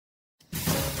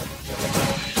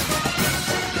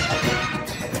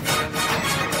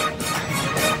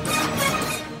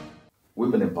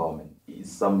women empowerment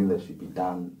is something that should be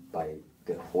done by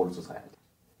the whole society.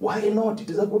 Why not? It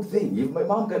is a good thing. If my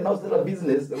mom can now start a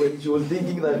business when she was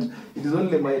thinking that it is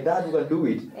only my dad who can do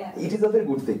it, it is a very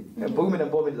good thing. Women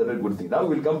empowerment is a very good thing. Now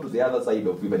we'll come to the other side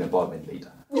of women empowerment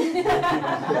later.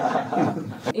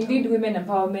 Indeed, women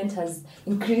empowerment has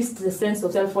increased the sense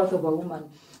of self-worth of a woman.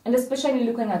 And especially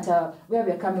looking at where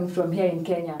we are coming from here in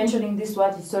Kenya, mentioning this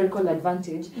word historical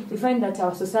advantage, we find that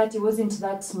our society wasn't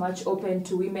that much open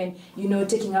to women,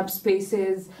 taking up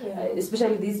spaces,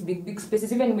 especially these big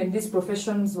spaces. Even when these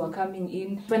professions were coming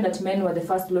in, we find that men were the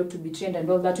first lot to be trained and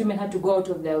all that. Women had to go out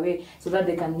of their way so that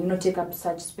they can, take up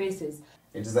such spaces.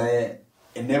 It is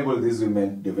enable these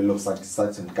women develop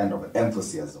such kind of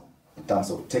enthusiasm in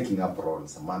terms of taking up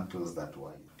roles, mantles that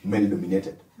were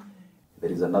male-dominated.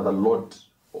 There is another lot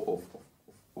of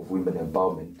women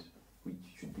empowerment, which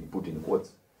should be put in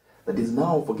quotes, that is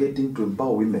now forgetting to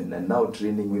empower women and now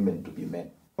training women to be men.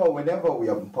 Well, whenever we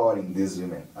are empowering these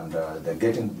women and they're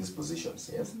getting to these positions,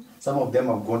 yes, some of them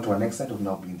have gone to an extent of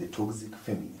now being the toxic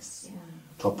feminists,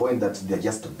 to a point that they're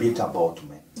just bitter about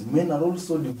men. Men are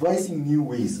also devising new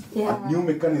ways and new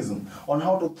mechanisms on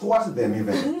how to thwart them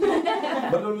even.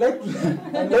 But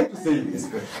I'd like to say this,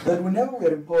 that whenever we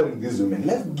are empowering these women,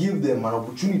 let's give them an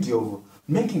opportunity of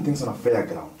making things on a fair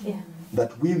ground.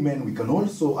 That we men, we can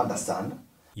also understand.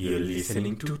 You're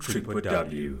listening to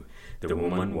W, the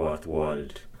Woman Worth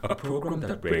World, a program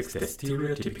that breaks the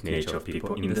stereotypic nature of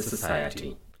people in the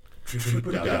society.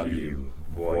 W,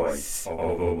 Voice of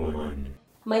a Woman.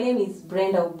 My name is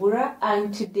Brenda Obura,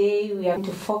 and today we are going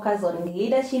to focus on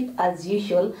leadership as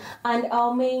usual, and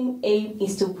our main aim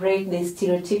is to break the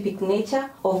stereotypic nature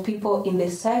of people in the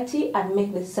society and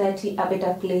make the society a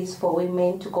better place for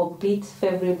women to compete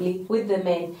favorably with the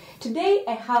men. Today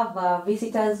I have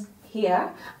visitors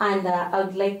here, and I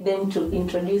would like them to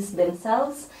introduce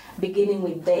themselves, beginning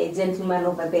with the gentleman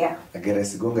over there. Agere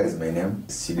Sigunga is my name,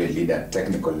 student leader at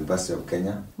Technical University of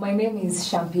Kenya. My name is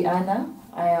Shampi Anna.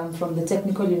 I am from the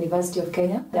Technical University of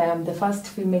Kenya. I am the first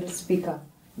female speaker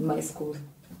in my school.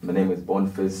 My name is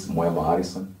Boniface Moema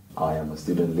Harrison. I am a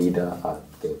student leader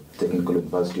at the Technical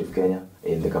University of Kenya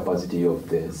in the capacity of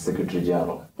the Secretary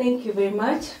General. Thank you very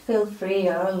much. Feel free,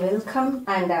 you're all welcome.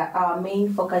 And our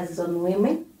main focus is on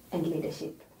women and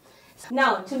leadership.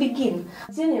 Now, to begin,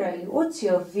 generally, what's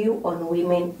your view on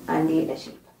women and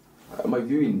leadership? My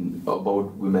view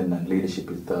about women and leadership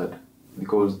is that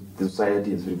because the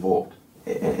society has evolved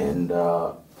and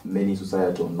many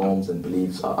societal norms and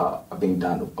beliefs are being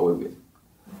done away with,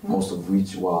 most of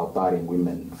which were barring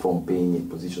women from being in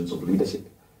positions of leadership.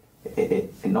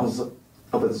 And also,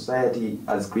 the society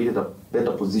has created a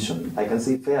better position. I can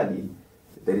say fairly,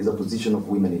 there is a position of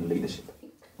women in leadership.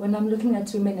 When I'm looking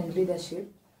at women and leadership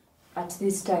at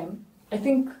this time, I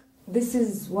think this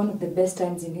is one of the best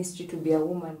times in history to be a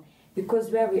woman,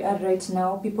 because where we are right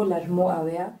now, people are more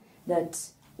aware that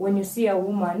when you see a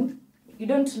woman, you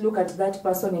don't look at that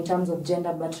person in terms of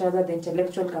gender, but rather the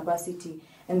intellectual capacity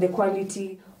and the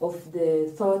quality of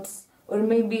the thoughts, or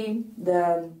maybe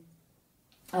the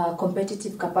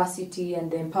competitive capacity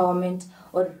and the empowerment,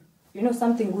 or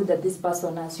something good that this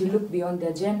person has. You look beyond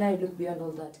their gender, you look beyond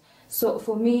all that. So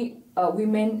for me,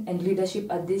 women and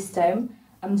leadership at this time,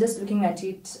 I'm just looking at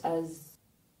it as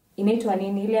inaitwa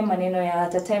nini ile maneno ya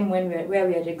at a time where we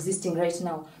are existing right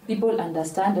now. People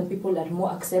understand and people are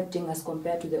more accepting as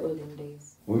compared to the olden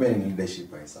days. Women in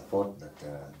leadership, I support that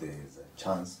there is a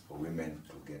chance for women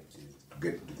to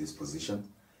get into this position.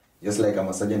 Just like I'm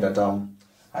a sergeant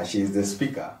at she is the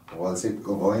speaker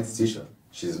of our institution.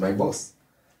 She is my boss,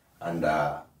 and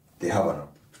they have an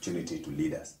opportunity to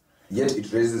lead us. Yet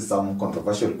it raises some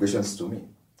controversial questions to me,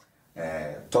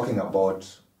 talking about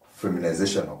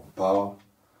feminization of power,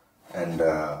 and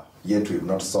yet we have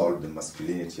not solved the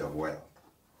masculinity of wealth.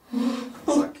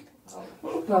 Exactly.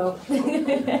 Well,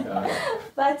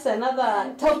 that's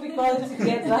another topic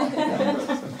altogether.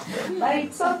 But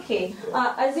it's okay.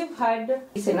 As you've heard,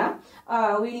 listener,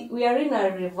 we are in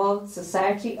a revolved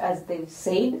society, as they've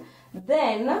said.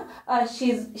 Then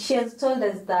she has told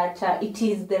us that it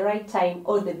is the right time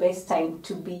or the best time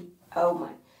to be a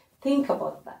woman. Think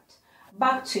about that.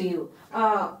 Back to you.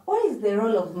 What is the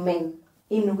role of men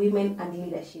in women and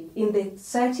leadership in the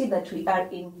society that we are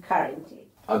in currently?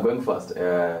 I'm going first.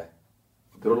 The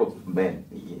role of men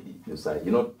in society.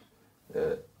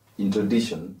 In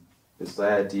tradition, the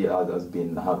society has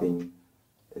been having,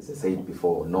 as I said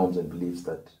before, norms and beliefs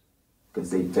that can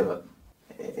say favor.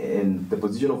 And the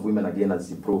position of women again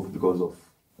has improved because of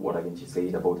what again she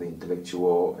said about the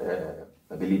intellectual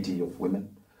ability of women.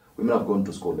 Women have gone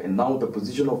to school, and now the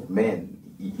position of men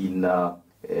in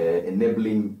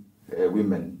enabling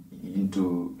women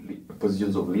into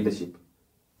positions of leadership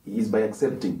is by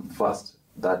accepting first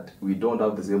that we don't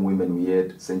have the same women we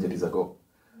had centuries ago.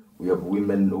 We have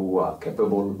women who are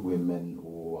capable, women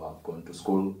who have gone to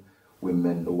school,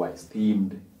 women who are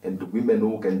esteemed, and women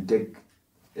who can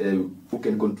who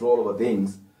can control over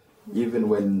things, even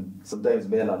when sometimes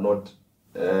men are not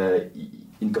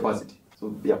in capacity.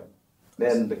 So yeah,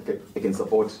 men they can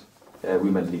support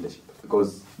women leadership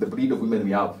because the breed of women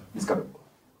we have is capable.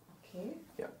 Okay.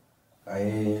 Yeah.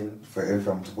 If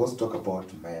I'm supposed to talk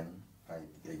about men,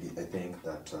 I think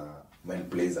that men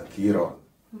plays a key role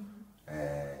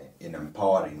in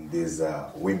empowering these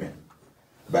women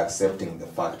by accepting the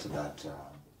fact that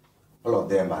all of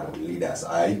them are leaders,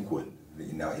 are equal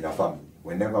in a family.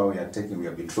 Whenever we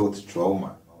are betrothed to a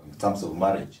woman, in terms of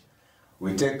marriage,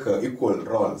 we take equal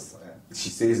roles. She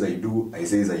says I do, I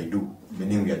says I do,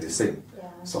 meaning we are the same. Yeah.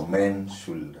 So men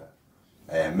should,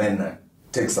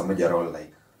 take a major role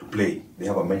to play. They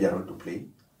have a major role to play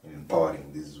in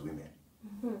empowering these women.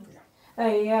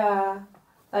 Yeah.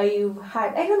 You've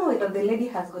had, I don't know whether the lady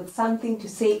has got something to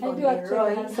say I on do the actually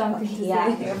role. have something to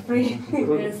Yeah, say. you're free.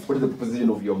 What is the position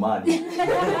of your man?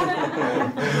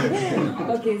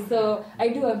 Okay, so I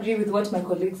do agree with what my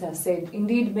colleagues have said.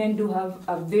 Indeed, men do have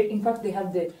in fact, they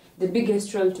have the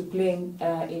biggest role to play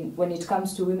in when it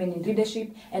comes to women in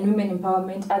leadership and women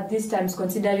empowerment at these times,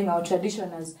 considering our tradition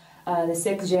as the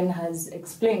sex gen has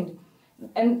explained.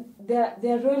 And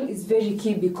their role is very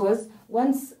key because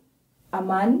once a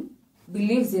man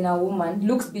believes in a woman,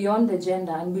 looks beyond the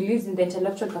gender and believes in the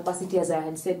intellectual capacity, as I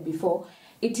had said before,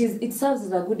 it serves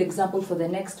as a good example for the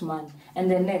next man and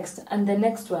the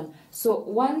next one. So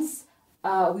once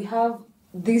we have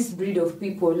this breed of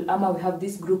people, we have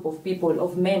this group of people,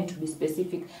 of men to be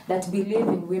specific, that believe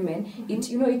in women,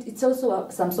 it's also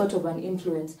some sort of an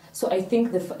influence. So I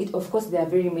think of course there are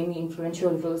very many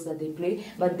influential roles that they play,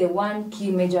 but the one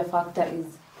key major factor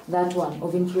is that one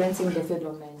of influencing the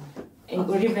fellow men.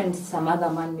 Or even some other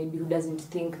man maybe who doesn't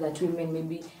think that women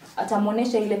maybe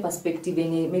atamuonesha ile perspective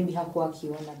yenye maybe hakuwa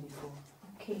akiona before.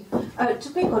 Okay. To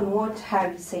pick on what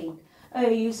Harry said,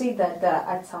 you said that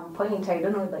at some point, I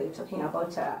don't know whether you're talking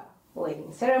about a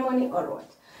wedding ceremony or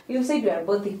what. You said we are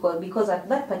both equal because at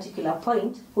that particular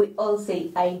point, we all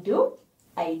say, I do,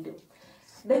 I do.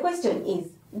 The question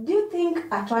is, do you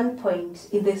think at one point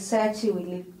in the society we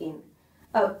live in,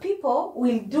 people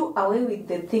will do away with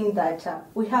the thing that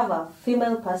we have a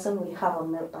female person, we have a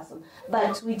male person,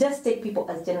 but we just take people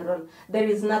as general. There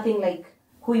is nothing like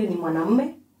huyu ni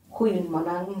mwanamume, huyu ni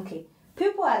mwanamke.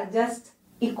 People are just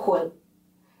equal.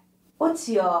 What's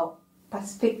your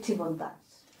perspective on that?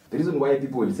 The reason why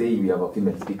people will say we have a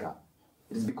female speaker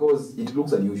is because it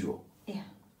looks unusual. Yeah.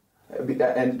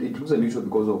 And it looks unusual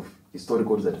because of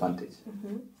historical disadvantage.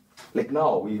 Mm-hmm. Like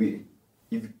now,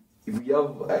 if we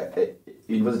have a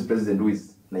university president who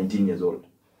is 19 years old,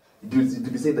 it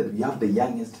will be said that we have the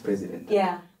youngest president.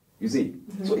 Yeah. You see?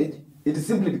 Mm-hmm. So it is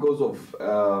simply because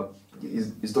of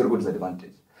historical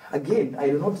disadvantage. Again, I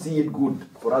do not see it good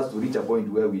for us to reach a point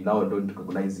where we now don't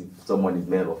recognize if someone is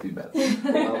male or female.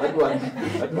 That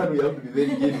one we have to be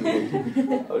very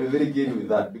careful. I'll be very careful with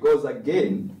that. Because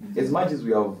again, as much as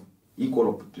we have equal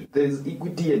opportunity, there is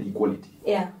equity and equality.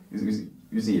 Yeah.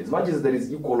 You see, as much as there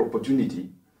is equal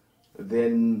opportunity,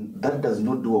 then that does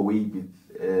not do away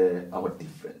with our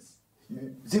difference.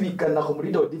 See, we can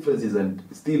accommodate our differences and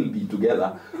still be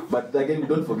together, but again, we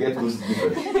don't forget those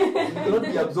differences. We cannot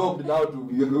be absorbed now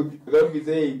to be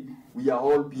saying we are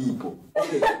all people.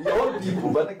 Okay, we are all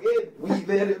people, but again,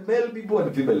 there are male people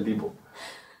and female people.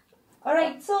 All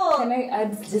right, so Can I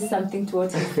add just something to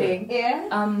what you're saying? Yeah.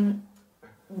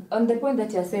 On the point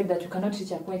that you said that we cannot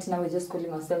reach a point now we're just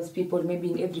calling ourselves people,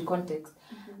 maybe in every context.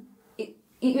 Mm-hmm.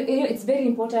 It's very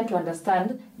important to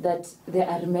understand that there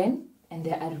are men and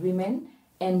there are women,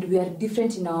 and we are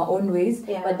different in our own ways,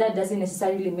 but that doesn't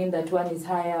necessarily mean that one is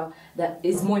higher, that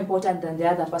is more important than the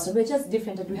other person. We're just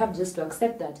different, and we have just to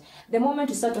accept that. The moment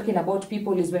we start talking about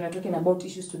people is when we're talking about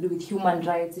issues to do with human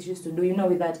rights, issues to do,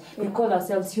 with that. We call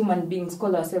ourselves human beings,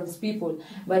 call ourselves people.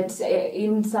 But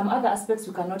in some other aspects,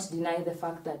 we cannot deny the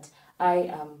fact that I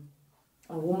am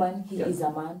a woman, he is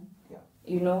a man,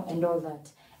 and all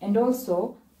that. And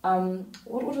also,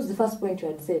 what was the first point you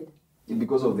had said?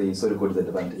 Because of the historical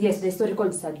disadvantage. Yes, the historical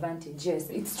disadvantage, yes.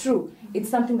 It's true. It's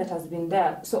something that has been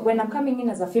there. So when I'm coming in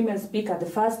as a female speaker, the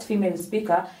first female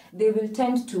speaker, they will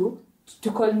tend to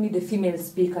call me the female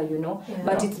speaker,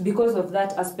 But it's because of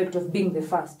that aspect of being the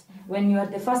first. When you are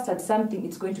the first at something,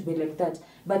 it's going to be like that.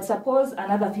 But suppose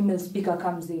another female speaker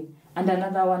comes in, and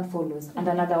another one follows, and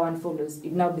another one follows.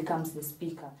 It now becomes the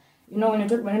speaker. When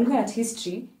you're looking at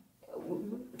history,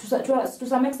 to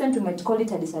some extent we might call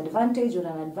it a disadvantage or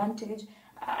an advantage.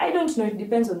 I don't know, it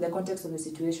depends on the context of the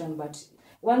situation, but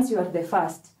once you are the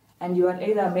first and you are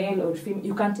either male or female,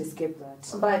 you can't escape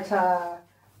that. But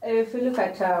if you look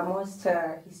at most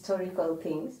historical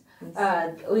things,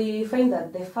 we find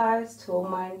that the first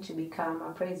woman to become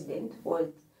a president was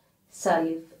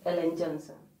Sirleaf Ellen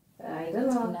Johnson. I don't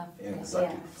know.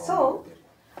 Exactly. Yeah. So,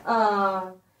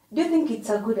 do you think it's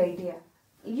a good idea?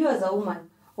 You as a woman,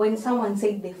 when someone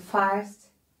said the first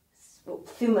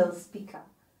female speaker,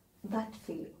 that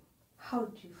feeling, how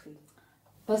do you feel?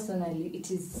 Personally,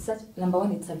 it is such, number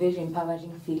one, it's a very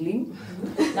empowering feeling.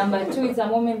 Number two, it's a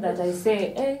moment that I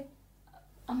say, hey,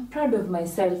 I'm proud of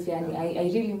myself, yani. I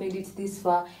really made it this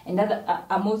far. And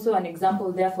I'm also an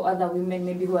example there for other women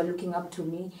maybe who are looking up to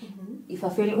me. If I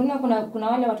feel, kuna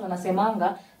wale watu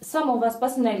wanasemanga, some of us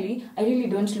personally, I really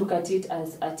don't look at it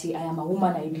as I am a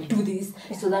woman, I will do this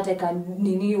so that I can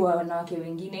nini wanawake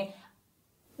wengine.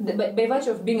 By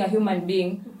virtue of being a human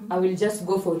being, I will just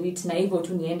go for it na hivyo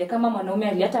tu niende kama mwanaume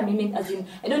hata mimi, as in,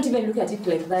 I don't even look at it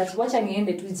like that. Wacha niende,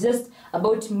 it's just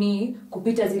about me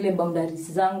kupita zile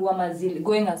boundaries zangu ama zile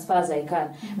going as far as I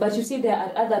can. But you see, there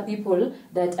are other people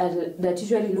that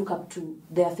usually look up to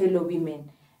their fellow women.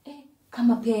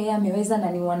 Kama pia yeye ameweza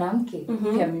na ni mwanamke,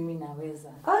 pia mimi naweza.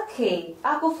 Okay,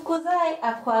 akufukuzae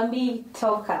akwambii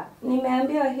toka.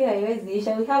 Nimeambiwa hiyo haiwezi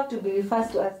isha. We have to be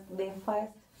referred to as the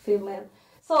first female.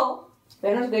 So,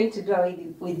 we're not going to do away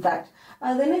with that.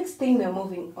 The next thing we're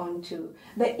moving on to,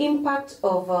 the impact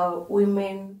of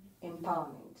women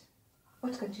empowerment.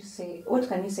 What can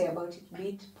you say about it, be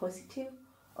it positive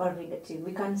or negative?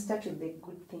 We can start with the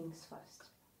good things first.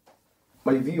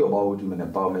 My view about women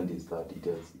empowerment is that it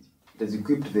has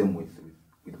equipped them with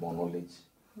more knowledge,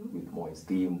 with more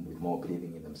esteem, with more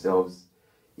believing in themselves.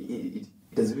 It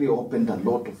has really opened a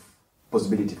lot of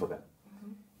possibility for them.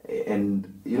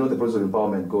 And you know, the process of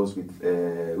empowerment goes with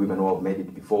women who have made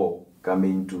it before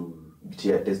coming to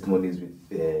share testimonies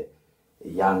with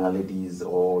young ladies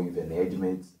or even age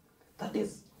mates. That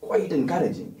is quite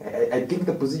encouraging. I think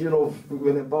the position of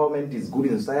women empowerment is good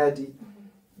in society,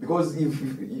 because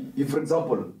if for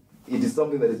example, it is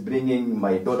something that is bringing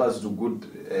my daughters to good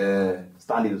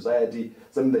stand in society,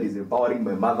 something that is empowering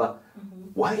my mother,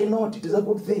 why not? It is a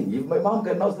good thing. If my mom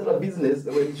can now start a business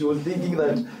when she was thinking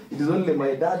that it is only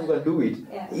my dad who can do it,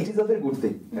 it is a very good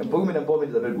thing. Women empowerment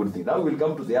is a very good thing. Now we will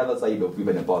come to the other side of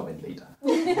women empowerment later.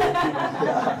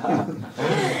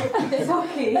 It's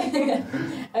okay.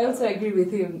 I also agree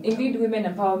with him. Indeed, women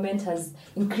empowerment has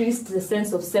increased the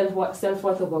sense of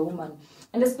self-worth of a woman.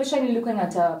 And especially looking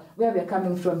at where we are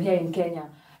coming from here in Kenya.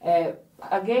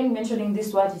 Again, mentioning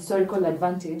this word historical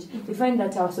advantage, we find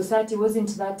that our society wasn't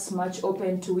that much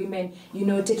open to women,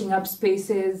 taking up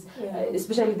spaces,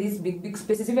 especially these big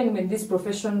spaces. Even when these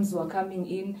professions were coming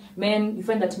in, you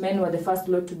find that men were the first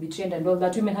lot to be trained and all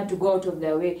that. Women had to go out of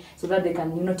their way so that they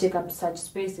can, take up such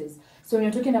spaces. So when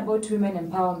you're talking about women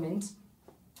empowerment,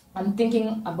 I'm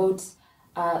thinking about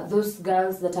those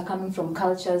girls that are coming from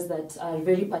cultures that are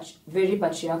very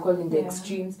patriarchal in the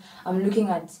extremes. I'm looking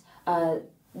at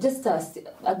just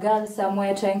a girl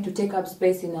somewhere trying to take up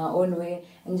space in her own way,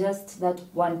 and just that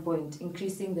one point,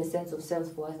 increasing the sense of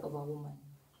self-worth of a woman.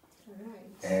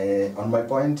 Right. On my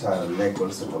point, I would like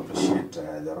also to appreciate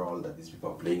the role that these people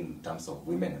are playing in terms of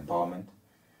women empowerment.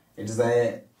 It is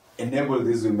enable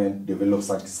these women develop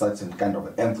such a kind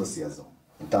of enthusiasm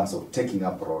in terms of taking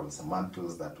up roles,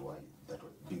 mantles that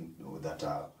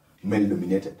are male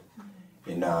dominated.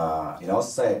 In our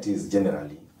societies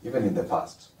generally, even in the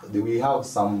past, we have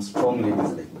some strong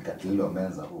ladies like Mikatililo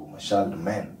Menza who marshaled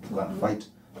men to go and fight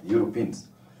the Europeans.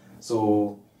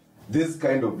 So this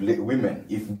kind of women,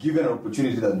 if given an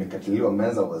opportunity that Mikatililo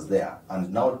Menza was there,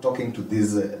 and now talking to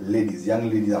these ladies,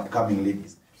 young ladies, upcoming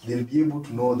ladies, they'll be able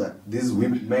to know that these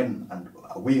men and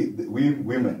we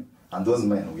women and those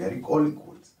men, we are all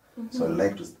equals. So I'd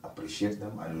like to appreciate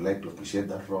them, and I'd like to appreciate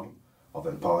that role of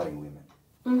empowering women.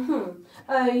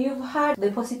 You've heard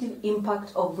the positive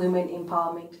impact of women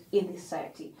empowerment in the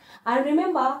society. And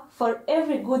remember, for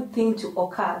every good thing to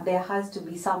occur, there has to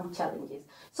be some challenges.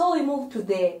 So we move to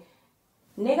the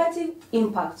negative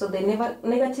impacts, or the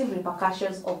negative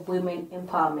repercussions of women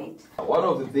empowerment. One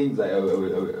of the things I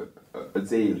would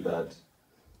say is that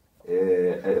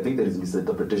I think there is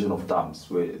misinterpretation of terms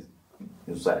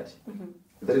in society.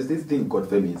 There is this thing called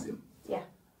feminism. Yeah.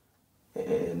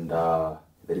 And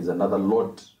there is another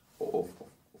lot of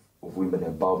women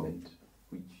empowerment,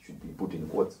 which should be put in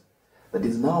quotes, that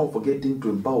is now forgetting to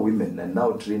empower women and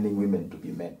now training women to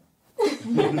be men.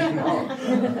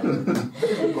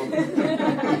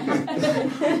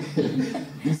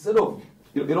 Instead of,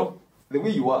 the way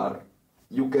you are,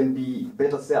 you can be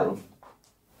better self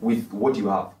with what you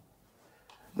have.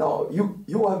 Now,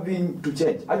 you are having to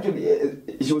change.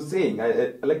 Actually, she was saying,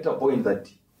 I liked her point that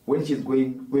when she's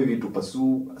going maybe to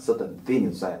pursue a certain thing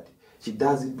in society, she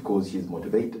does it because she's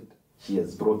motivated, she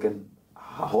has broken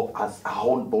her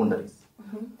own boundaries.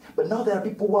 But now there are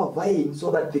people who are vying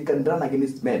so that they can run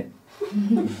against men.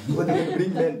 So they can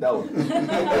bring men down.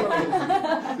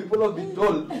 People have been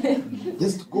told,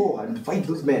 just go and fight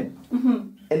those men.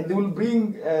 And they will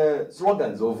bring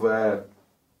slogans of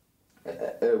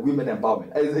women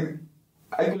empowerment.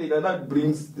 Actually, that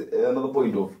brings another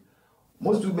point of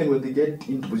most women, when they get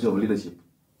into position of leadership,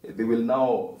 they will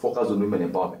now focus on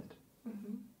women empowerment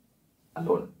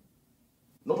alone.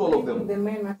 Not all of them.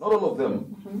 Not all of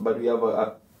them, but we have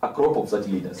a crop of such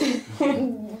leaders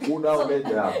who now made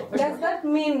Does that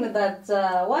mean that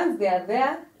once they are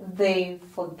there, they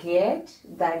forget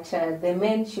that the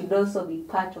men should also be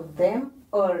part of them?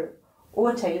 Or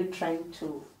what are you trying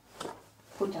to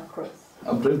put across?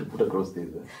 I'm trying to put across this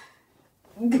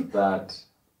that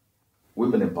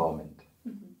women empowerment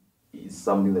is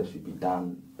something that should be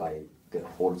done by the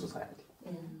whole society.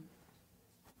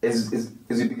 As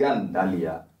you began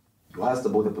earlier, you asked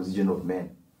about the position of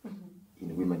men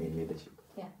in women in leadership.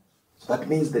 Yeah. So that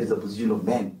means there is a position of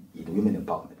men in women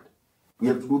empowerment. We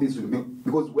have to do this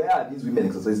because where are these women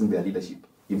exercising their leadership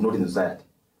if not in society?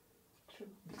 True.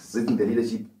 Exercising their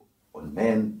leadership on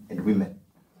men and women.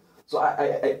 So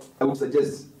I would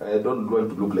suggest, I don't want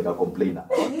to look like a complainer.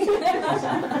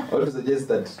 I want to suggest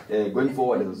that going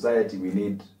forward as a society, we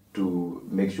need to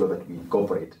make sure that we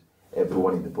incorporate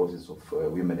everyone in the process of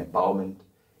women empowerment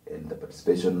and the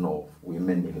participation of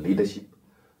women in leadership,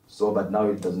 so that now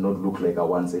it does not look like a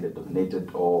one-sided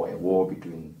dominated or a war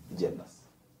between genders.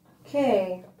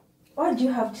 Okay. What do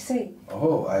you have to say?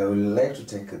 Oh, I would like to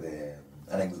take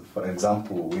for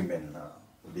example, women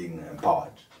being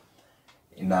empowered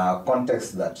in a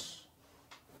context that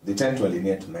they tend to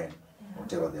alienate men,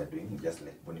 whatever they are doing, just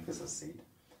like Boniface has said.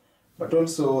 But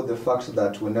also the fact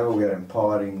that whenever we are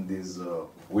empowering these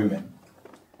women,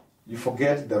 you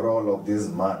forget the role of this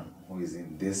man who is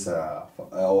in this,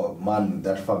 man in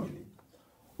that family,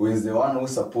 who is the one who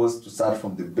is supposed to start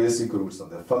from the basic roots of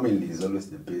the family, is always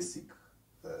the basic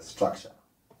structure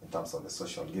in terms of the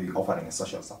social, offering a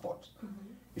social support.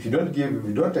 If you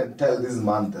don't tell this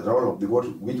man the role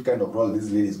of which kind of role this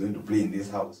lady is going to play in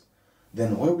this house,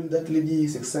 then why will that lady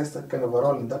success that kind of a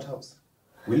role in that house?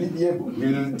 Will he be able?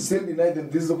 Will still deny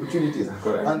them these opportunities?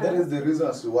 Correct. And that is the reason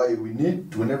as to why we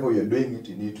need, whenever we are doing it,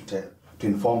 you need to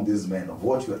inform these men of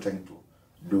what you are trying to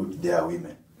do to their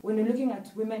women. When you're looking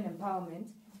at women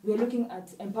empowerment, we're looking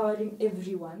at empowering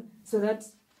everyone, so that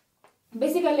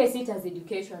basically I see it as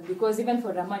education, because even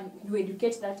for a man, you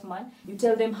educate that man, you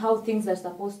tell them how things are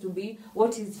supposed to be,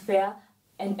 what is fair,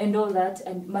 and all that,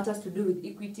 and matters to do with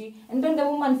equity, and then the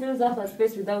woman fills up her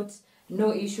space without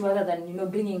no issue other than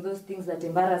bringing those things that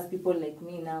embarrass people like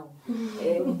me now,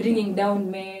 bringing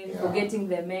down men, forgetting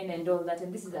the men and all that,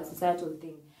 and this is a societal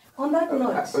thing. On that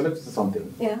note, I want to say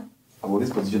something about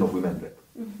this position of women rep.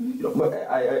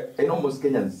 I know most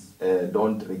Kenyans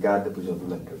don't regard the position of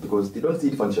women rep because they don't see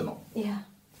it functional. Yeah.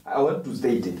 I want to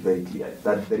state it very clear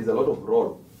that there is a lot of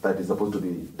role that is supposed to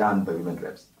be done by women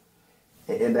reps.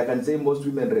 And I can say most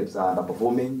women reps are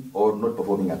underperforming or not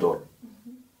performing at all.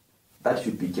 That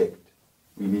should be checked.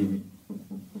 We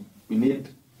need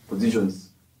positions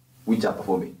which are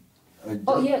performing.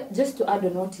 Just to add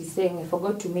on what he's saying, I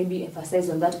forgot to maybe emphasize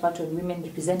on that part on women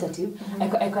representative.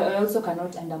 I also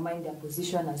cannot undermine their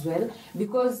position as well,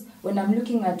 because when I'm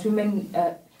looking at women,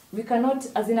 we cannot,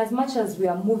 as much as we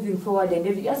are moving forward, and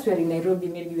yes, we are in Nairobi,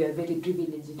 maybe we are very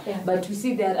privileged, but we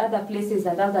see there are other places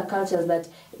and other cultures that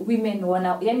women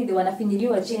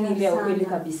wanafinyiliwa chini ile ukweli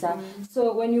kabisa.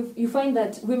 So when you find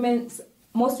that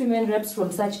most women reps from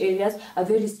such areas are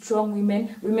very strong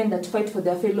women that fight for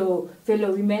their fellow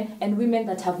women, and women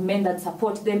that have men that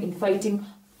support them in fighting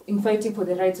for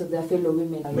the rights of their fellow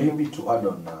women. Maybe to add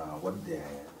on what the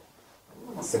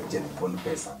Secretary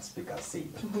Boniface and Speaker said.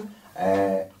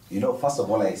 First of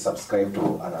all, I subscribe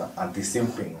to an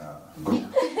anti-simping group.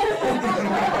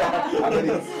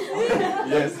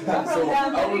 Yes, I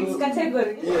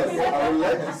would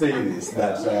like to say this,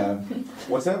 that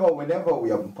whenever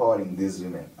we are empowering these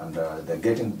women and they're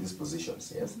getting these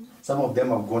positions, some of them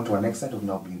have gone to an extent of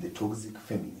now being the toxic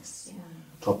feminists,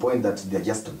 to a point that they're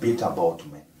just bitter about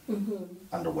men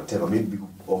and whatever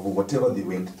they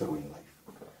went through in life.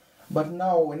 But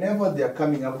now, whenever they are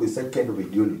coming up with such kind of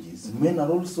ideologies, men are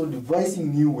also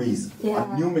devising new ways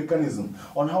and new mechanisms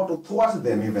on how to thwart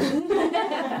them even.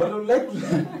 But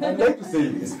I'd like to say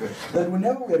this, that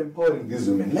whenever we are empowering these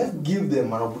women, let's give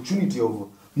them an opportunity of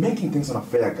making things on a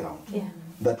fair ground. Yeah.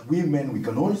 That we men, we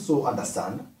can also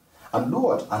understand and do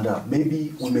what? And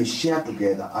maybe we may share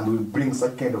together and we'll bring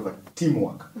such kind of a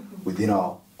teamwork within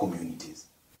our communities.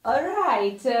 All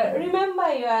right.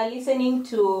 Remember, you are listening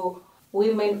to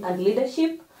Women and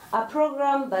Leadership, a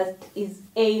program that is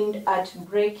aimed at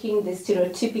breaking the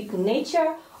stereotypic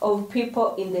nature of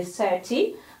people in the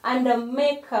society and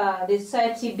make the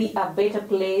society be a better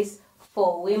place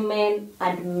for women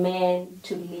and men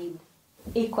to live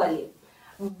equally.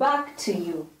 Back to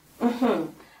you.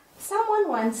 Someone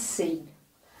once said,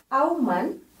 a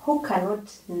woman who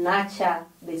cannot nurture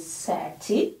the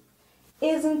society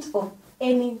isn't of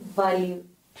any value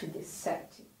to the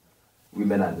society.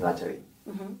 Women are nurturing.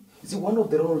 You see, one of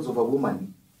the roles of a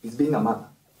woman is being a mother.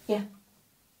 Yeah.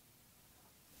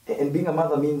 And being a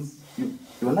mother means you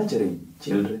are nurturing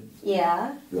children.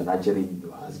 Yeah. You are nurturing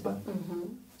your husband.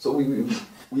 So Nurturing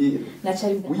the we as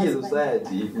a husband.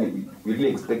 society, we really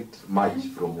expect much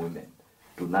from women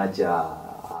to nurture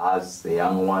us, the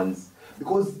young ones,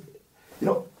 because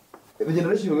the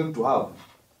generation we're going to have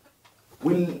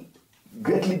will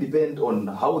greatly depend on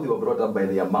how they were brought up by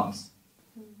their moms.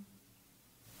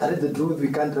 That is the truth we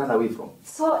can't run away from.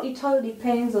 So it all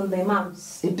depends on the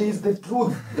moms. It is the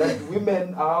truth that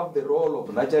women have the role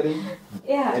of nurturing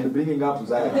and bringing up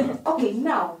society. Okay,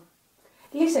 now,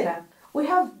 listener, we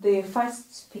have the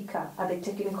first speaker at the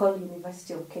Technical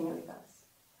University of Kenya with us.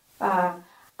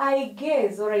 I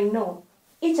guess, or I know,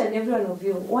 each and every one of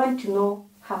you want to know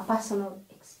her personal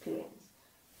experience.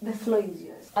 The floor is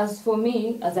yours. As for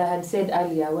me, as I had said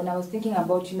earlier, when I was thinking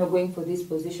about going for this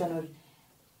position or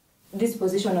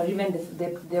even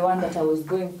the one that I was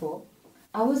going for,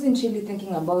 I wasn't really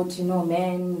thinking about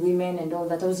men, women, and all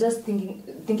that. I was just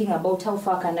thinking about how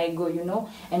far can I go,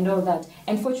 and all that.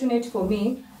 And fortunate for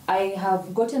me, I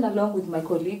have gotten along with my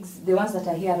colleagues, the ones that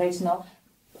are here right now.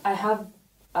 I have,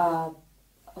 of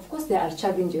course, there are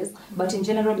challenges, but in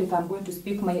general, if I'm going to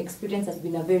speak, my experience has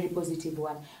been a very positive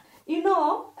one.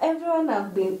 Everyone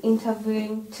I've been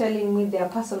interviewing telling me their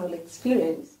personal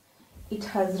experience, it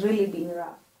has really been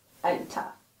rough and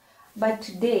tough. But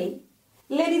today,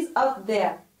 ladies out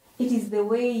there, it is the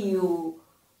way you,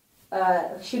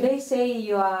 should I say,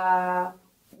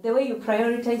 the way you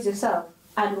prioritize yourself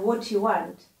and what you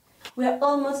want. We are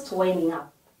almost winding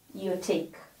up. Your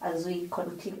take as we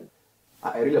continue.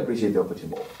 I really appreciate the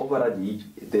opportunity. Overall, the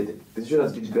decision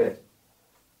has been great.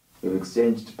 We've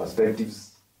exchanged perspectives.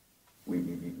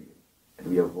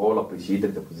 We have all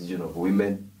appreciated the position of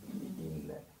women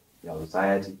in our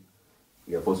society.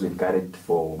 We have also encouraged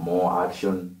for more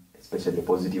action, especially a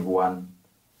positive one,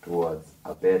 towards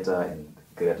a better and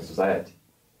greater society.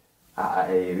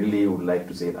 I really would like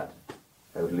to say that.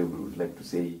 I really would like to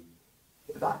say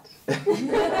that.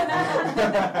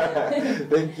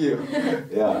 Thank you.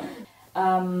 Yeah.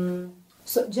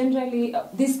 So generally,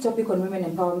 this topic on women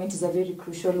empowerment is a very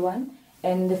crucial one.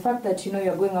 And the fact that,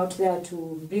 you're going out there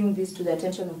to bring this to the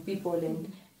attention of people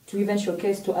and to even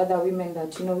showcase to other women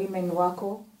that, women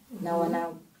wako, now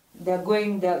they're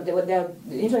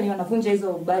wanafunja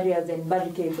hizo barriers and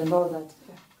barricades and all that.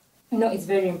 It's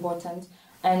very important.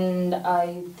 And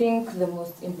I think the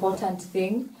most important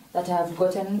thing that I have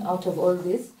gotten out of all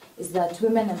this is that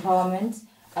women empowerment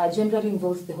generally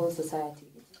involves the whole society.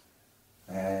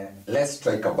 Let's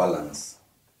strike a balance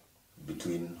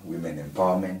between women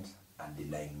empowerment and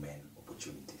denying men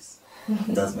opportunities.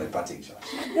 That's my parting shot.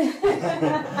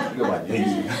 That was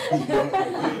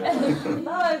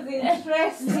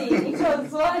interesting. It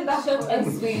was wonderful. Short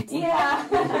and sweet. Yeah.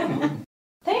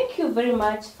 Thank you very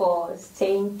much for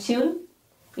staying tuned.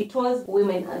 It was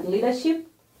Women and Leadership,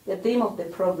 the theme of the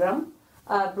program,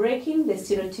 breaking the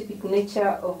stereotypic nature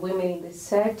of women in the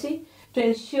society to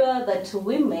ensure that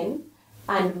women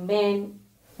and men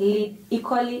live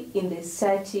equally in the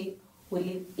society we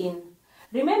live in.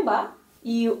 Remember,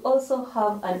 you also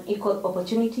have an equal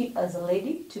opportunity as a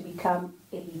lady to become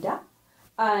a leader.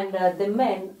 And the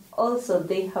men also,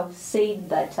 they have said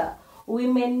that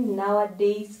women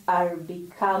nowadays are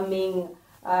becoming,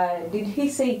 did he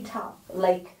say tough?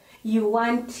 Like, you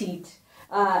want it.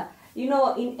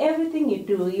 In everything you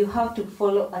do, you have to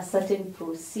follow a certain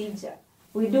procedure.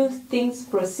 We do things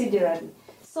procedurally.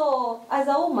 So, as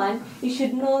a woman, you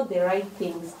should know the right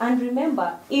things. And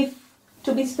remember,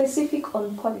 to be specific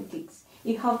on politics,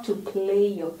 you have to play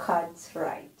your cards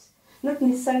right. Not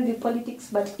necessarily politics,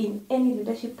 but in any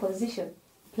leadership position,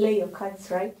 play your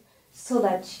cards right so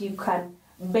that you can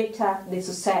better the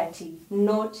society,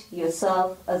 not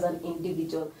yourself as an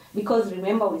individual. Because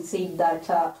remember, we said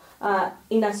that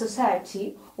in a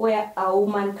society where a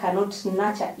woman cannot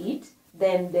nurture it,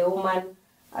 then the woman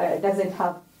doesn't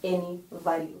have any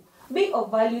value. Be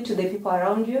of value to the people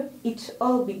around you. It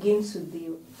all begins with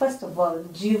you. First of all,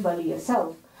 do you value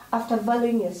yourself? After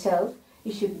valuing yourself,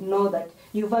 you should know that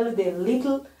you value the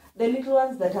little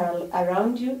ones that are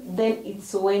around you. Then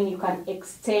it's when you can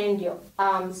extend your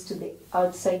arms to the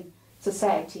outside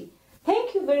society.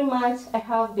 Thank you very much. I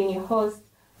have been your host,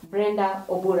 Brenda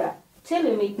Obura. Till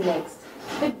we meet next.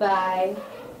 Goodbye.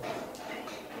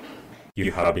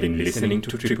 You have been listening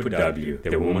to W,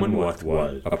 The Woman Worth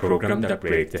World, a program that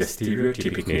breaks the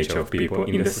stereotypic nature of people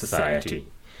in the society.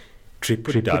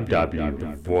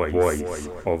 W, Voice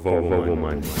of a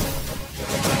Woman.